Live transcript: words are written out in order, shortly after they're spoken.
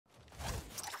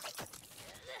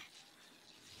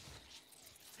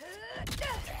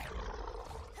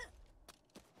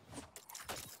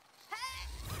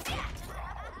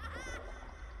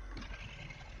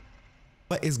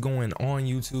What is going on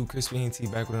YouTube?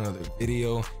 krispyENT back with another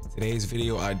video. Today's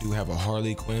video, I do have a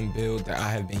Harley Quinn build that I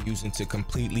have been using to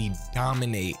completely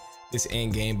dominate this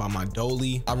end game by my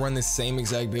dolly. I run the same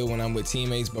exact build when I'm with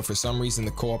teammates, but for some reason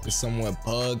the co-op is somewhat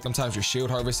bugged. Sometimes your shield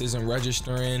harvest isn't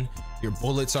registering, your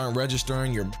bullets aren't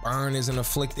registering, your burn isn't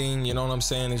afflicting, you know what I'm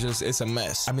saying? It's a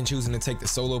mess. I've been choosing to take the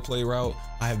solo play route.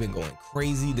 I have been going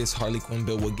crazy. This Harley Quinn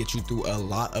build will get you through a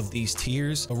lot of these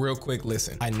tiers. But real quick,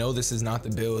 listen, I know this is not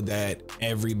the build that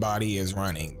everybody is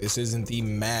running. This isn't the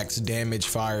max damage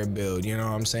fire build, you know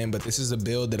what I'm saying? But this is a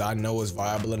build that I know is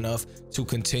viable enough to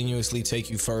continuously take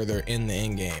you further in the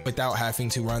end game without having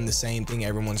to run the same thing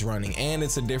everyone's running. And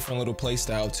it's a different little play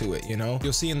style to it, you know?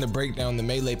 You'll see in the breakdown, the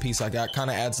melee piece I got kind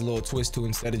of adds a little twist to it.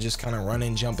 Instead of just kind of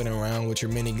running, jumping around with your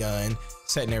minigun,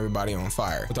 setting everybody on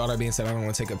fire. With all that being said, I don't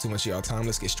want to take up too much of y'all time.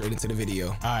 Let's get straight into the video.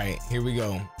 All right, here we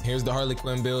go. Here's the Harley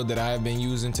Quinn build that I have been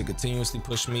using to continuously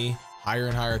push me higher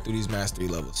and higher through these mastery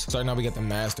levels. So right now we got the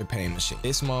master pain machine.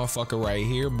 This motherfucker right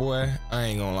here, boy, I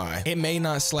ain't gonna lie. It may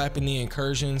not slap in the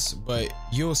incursions, but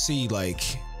you'll see, like,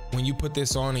 when you put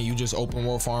this on and you just open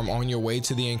world farm on your way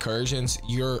to the incursions,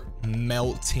 you're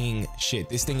melting shit.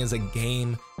 This thing is a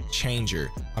game changer.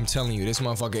 I'm telling you, this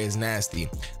motherfucker is nasty.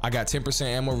 I got 10%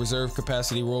 ammo reserve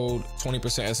capacity rolled, 20%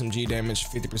 SMG damage,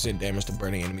 50% damage to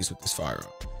burning enemies with this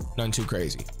firearm. Nothing too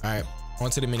crazy. All right,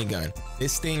 onto the minigun.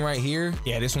 This thing right here,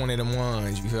 yeah, this one of them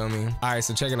ones, you feel me? All right,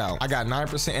 so check it out. I got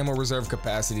 9% ammo reserve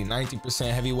capacity,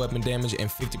 90% heavy weapon damage, and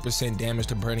 50% damage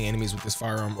to burning enemies with this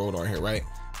firearm rolled on here, right?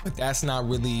 But that's not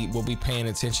really what we paying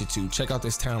attention to. Check out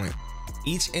this talent.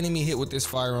 Each enemy hit with this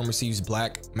firearm receives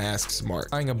black masks mark.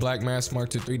 Applying a black mask mark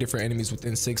to 3 different enemies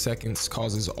within 6 seconds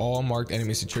causes all marked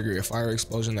enemies to trigger a fire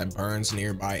explosion that burns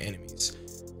nearby enemies.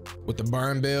 With the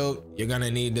burn build, you're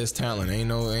gonna need this talent. Ain't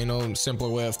no simpler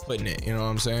way of putting it, you know what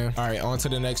I'm saying? All right, on to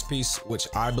the next piece, which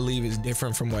I believe is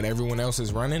different from what everyone else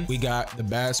is running. We got the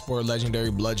Bad Sport Legendary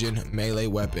Bludgeon melee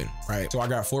weapon, right? So I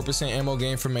got 4% ammo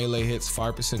gain for melee hits,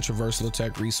 5% traversal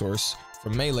attack resource for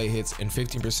melee hits, and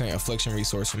 15% affliction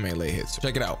resource for melee hits.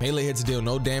 Check it out. Melee hits deal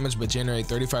no damage but generate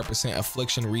 35%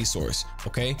 affliction resource.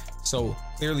 Okay, so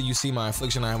clearly you see my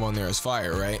affliction I have on there is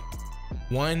fire, right?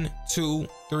 1, 2,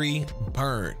 3,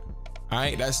 burn. All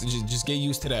right, that's just get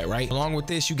used to that, right? Along with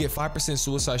this, you get 5%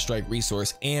 suicide strike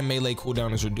resource, and melee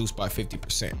cooldown is reduced by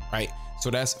 50%, right?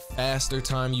 So that's faster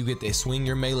time you get to swing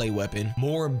your melee weapon,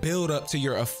 more build up to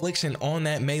your affliction on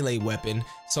that melee weapon.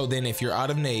 So then if you're out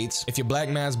of nades, if your black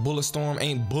mass bullet storm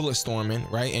ain't bullet storming,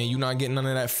 right, and you're not getting none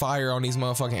of that fire on these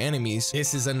motherfucking enemies,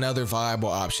 this is another viable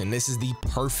option. This is the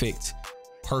perfect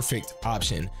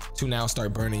option to now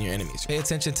start burning your enemies. Pay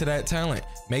attention to that talent.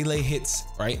 Melee hits,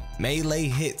 right? Melee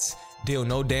hits deal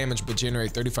no damage but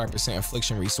generate 35%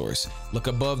 affliction resource. Look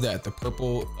above that, the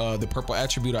purple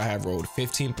attribute I have rolled,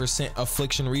 15%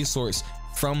 affliction resource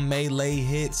from melee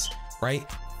hits, right?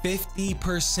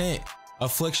 50%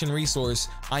 affliction resource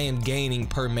I am gaining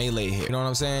per melee hit, you know what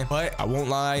I'm saying? But I won't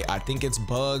lie, I think it's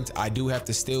bugged. I do have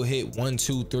to still hit 1,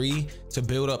 2, 3 to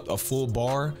build up a full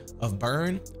bar of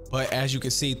burn, but as you can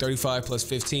see, 35 plus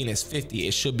 15 is 50.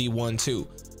 It should be 1, 2.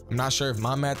 I'm not sure if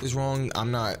my math is wrong.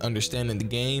 I'm not understanding the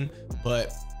game,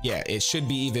 but yeah, it should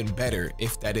be even better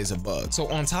if that is a bug. So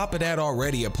on top of that,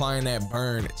 already applying that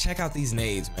burn, check out these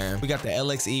nades, man. We got the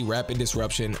LXE Rapid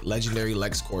Disruption Legendary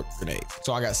LexCorp grenade.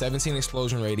 So I got 17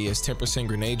 explosion radius, 10%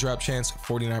 grenade drop chance,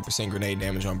 49% grenade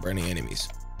damage on burning enemies.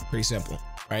 Pretty simple,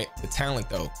 right? The talent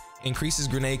though, increases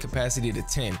grenade capacity to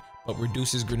 10, but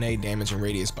reduces grenade damage and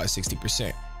radius by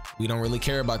 60%. We don't really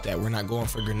care about that. We're not going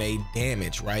for grenade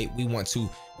damage, right? We want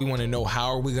to know how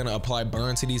are we going to apply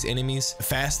burn to these enemies the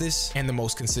fastest and the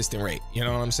most consistent rate. You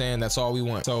know what I'm saying? That's all we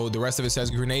want. So the rest of it says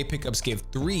grenade pickups give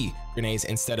 3 grenades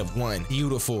instead of 1.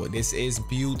 Beautiful. This is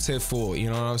beautiful. You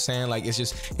know what I'm saying? Like,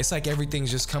 it's like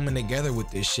everything's just coming together with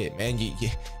this shit, man.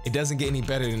 It doesn't get any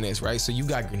better than this, right? So you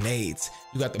got grenades,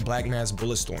 you got the black mass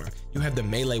bullet storm, you have the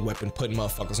melee weapon putting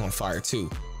motherfuckers on fire too.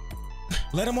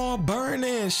 Let them all burn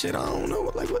in shit. I don't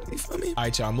know, like, what, you feel me? All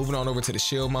right, y'all, moving on over to the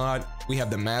shield mod. We have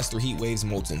the Master Heat Waves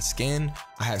Molten Skin.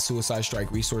 I have Suicide Strike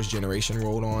resource generation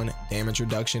rolled on, damage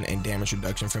reduction, and damage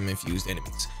reduction from infused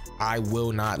enemies. I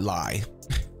will not lie.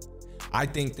 I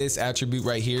think this attribute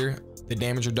right here, the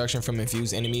damage reduction from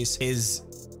infused enemies, is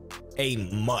a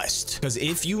must. Because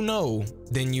if you know,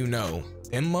 then you know.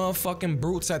 Them motherfucking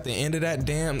brutes at the end of that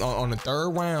damn, on the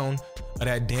 3rd round of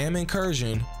that damn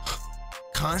incursion,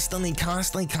 constantly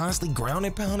ground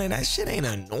and pounding, that shit ain't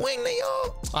annoying to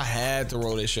y'all? I had to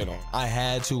roll this shit on. I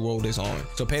had to roll this on.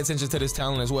 So pay attention to this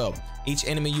talent as well. Each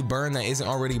enemy you burn that isn't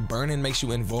already burning makes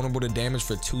you invulnerable to damage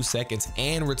for 2 seconds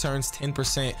and returns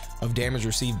 10% of damage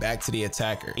received back to the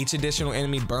attacker. Each additional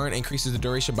enemy burn increases the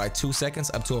duration by 2 seconds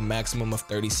up to a maximum of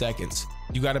 30 seconds.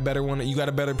 You got a better one? You got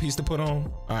a better piece to put on?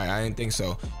 All right, I didn't think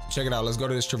so. Check it out. Let's go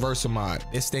to this traversal mod.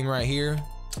 This thing right here,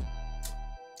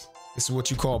 this is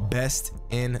what you call best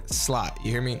in slot.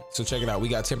 You hear me? So check it out. We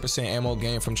got 10% ammo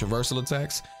gain from traversal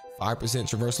attacks, 5%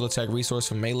 traversal attack resource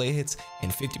from melee hits,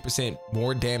 and 50%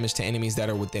 more damage to enemies that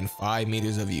are within 5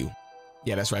 meters of you.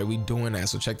 Yeah, that's right. We doing that.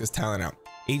 So check this talent out.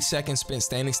 Each second spent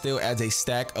standing still adds a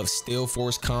stack of Steel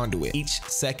Force Conduit. Each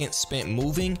second spent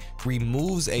moving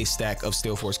removes a stack of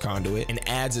Steel Force Conduit and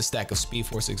adds a stack of Speed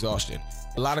Force Exhaustion.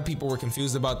 A lot of people were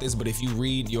confused about this, but if you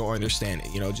read, you'll understand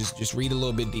it. You know, just read a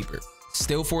little bit deeper.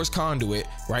 Steel Force Conduit,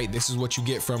 right? This is what you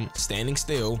get from standing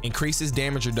still. Increases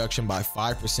damage reduction by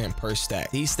 5% per stack.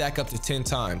 These stack up to 10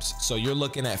 times. So you're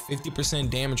looking at 50%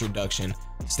 damage reduction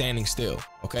standing still,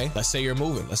 okay? Let's say you're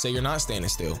moving. Let's say you're not standing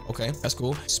still, okay? That's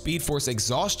cool. Speed Force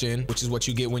Exhaustion, which is what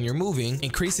you get when you're moving,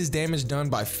 increases damage done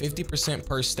by 50%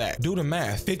 per stack. Do the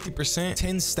math. 50%,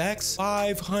 10 stacks,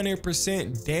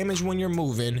 500% damage when you're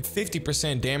moving,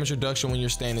 50% damage reduction when you're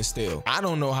standing still. I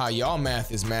don't know how y'all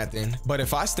math is mathing, but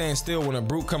if I stand still when a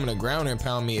brute coming to ground and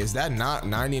pound me, is that not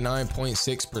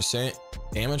 99.6%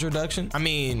 damage reduction? I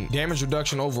mean, damage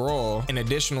reduction overall, an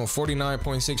additional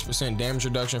 49.6% damage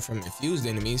reduction from infused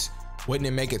enemies. Wouldn't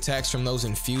it make attacks from those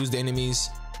infused enemies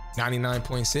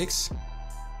 99.6?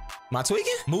 Am I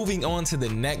tweaking? Moving on to the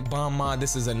neck bomb mod.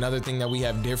 This is another thing that we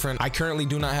have different. I currently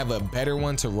do not have a better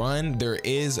one to run. There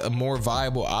is a more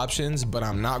viable options, but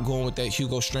I'm not going with that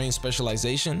Hugo Strange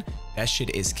specialization. That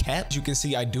shit is capped. You can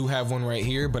see I do have one right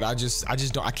here, but I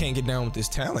can't get down with this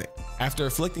talent. After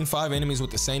afflicting 5 enemies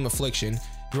with the same affliction,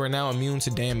 you are now immune to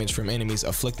damage from enemies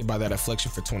afflicted by that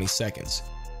affliction for 20 seconds.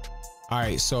 All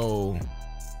right, so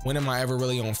when am I ever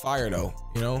really on fire though?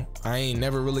 You know, I ain't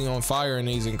never really on fire in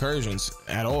these incursions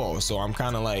at all. So I'm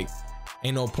kind of like,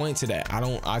 ain't no point to that.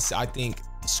 I think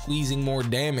squeezing more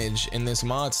damage in this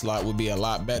mod slot would be a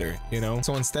lot better, you know?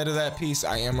 So instead of that piece,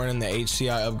 I am running the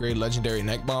HCI upgrade legendary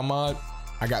neck bomb mod.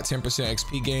 I got 10%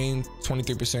 XP gain,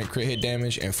 23% crit hit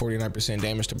damage, and 49%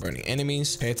 damage to burning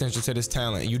enemies. Pay attention to this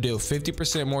talent. You deal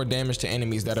 50% more damage to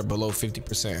enemies that are below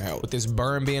 50% health. With this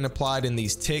burn being applied in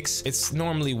these ticks, it's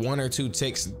normally 1 or 2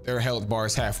 ticks, their health bar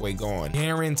is halfway gone.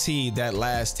 Guaranteed that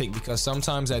last tick, because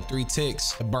sometimes at 3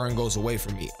 ticks, the burn goes away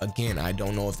from me. Again, I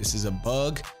don't know if this is a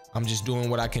bug. I'm just doing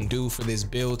what I can do for this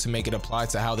build to make it apply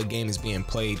to how the game is being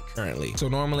played currently. So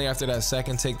normally after that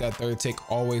second tick, that third tick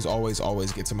always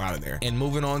gets them out of there. And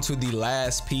moving on to the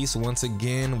last piece, once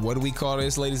again, what do we call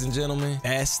this, ladies and gentlemen?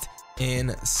 Best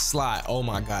in slot. Oh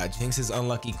my God, Jinx's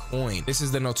unlucky coin. This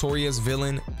is the notorious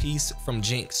villain piece from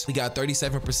Jinx. We got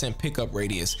 37% pickup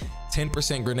radius,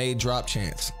 10% grenade drop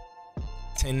chance,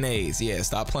 10 nades. Yeah,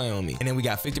 stop playing on me. And then we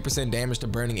got 50% damage to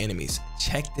burning enemies.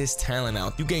 Check this talent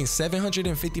out. You gain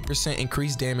 750%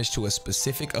 increased damage to a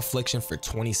specific affliction for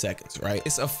 20 seconds, right?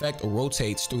 This effect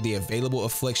rotates through the available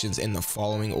afflictions in the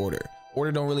following order.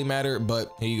 Order don't really matter,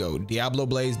 but here you go. Diablo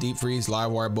Blaze, Deep Freeze, Live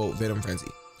Wire Bolt, Venom Frenzy.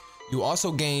 You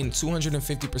also gain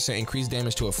 250% increased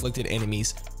damage to afflicted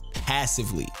enemies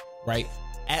passively, right?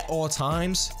 At all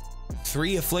times.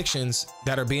 3 afflictions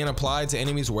that are being applied to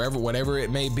enemies wherever, whatever it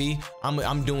may be,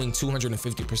 I'm doing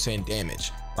 250%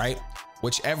 damage, right?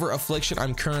 Whichever affliction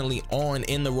I'm currently on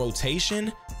in the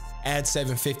rotation, add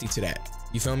 750 to that.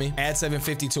 You feel me? Add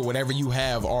 750 to whatever you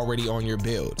have already on your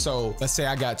build. So let's say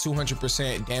I got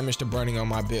 200% damage to burning on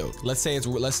my build. Let's say it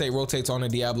rotates on a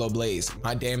Diablo Blaze.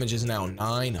 My damage is now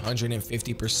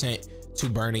 950% to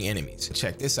burning enemies.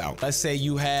 Check this out. Let's say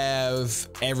you have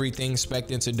everything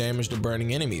spec'd into damage to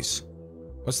burning enemies.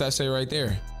 What's that say right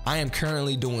there? I am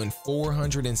currently doing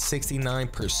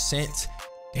 469%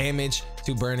 damage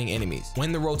to burning enemies.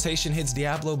 When the rotation hits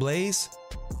Diablo Blaze,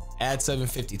 add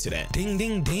 750 to that. Ding,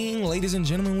 ding, ding. Ladies and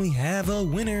gentlemen, we have a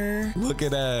winner. Look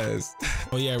at us.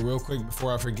 Oh yeah, real quick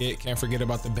before I forget, can't forget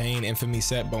about the Bane Infamy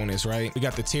set bonus, right? We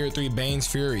got the tier 3 Bane's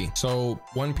Fury. So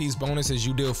 1 piece bonus is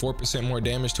you deal 4% more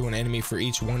damage to an enemy for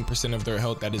each 1% of their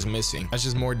health that is missing. That's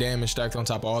just more damage stacked on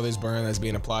top of all this burn that's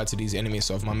being applied to these enemies.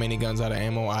 So if my minigun's out of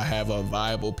ammo, I have a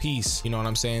viable piece, you know what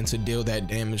I'm saying, to deal that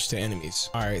damage to enemies.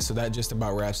 All right, so that just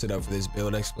about wraps it up for this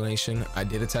build explanation. I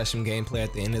did attach some gameplay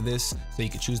at the end of this, so you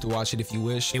can choose to watch it if you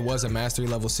wish. It was a mastery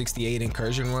level 68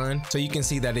 incursion run, so you can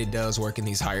see that it does work in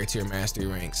these higher tier mastery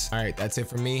ranks. All right, that's it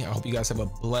for me. I hope you guys have a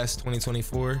blessed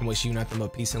 2024. I wish you nothing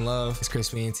but peace and love. It's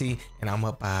krispyENT, and I'm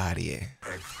up out of here.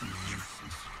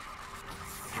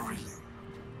 free.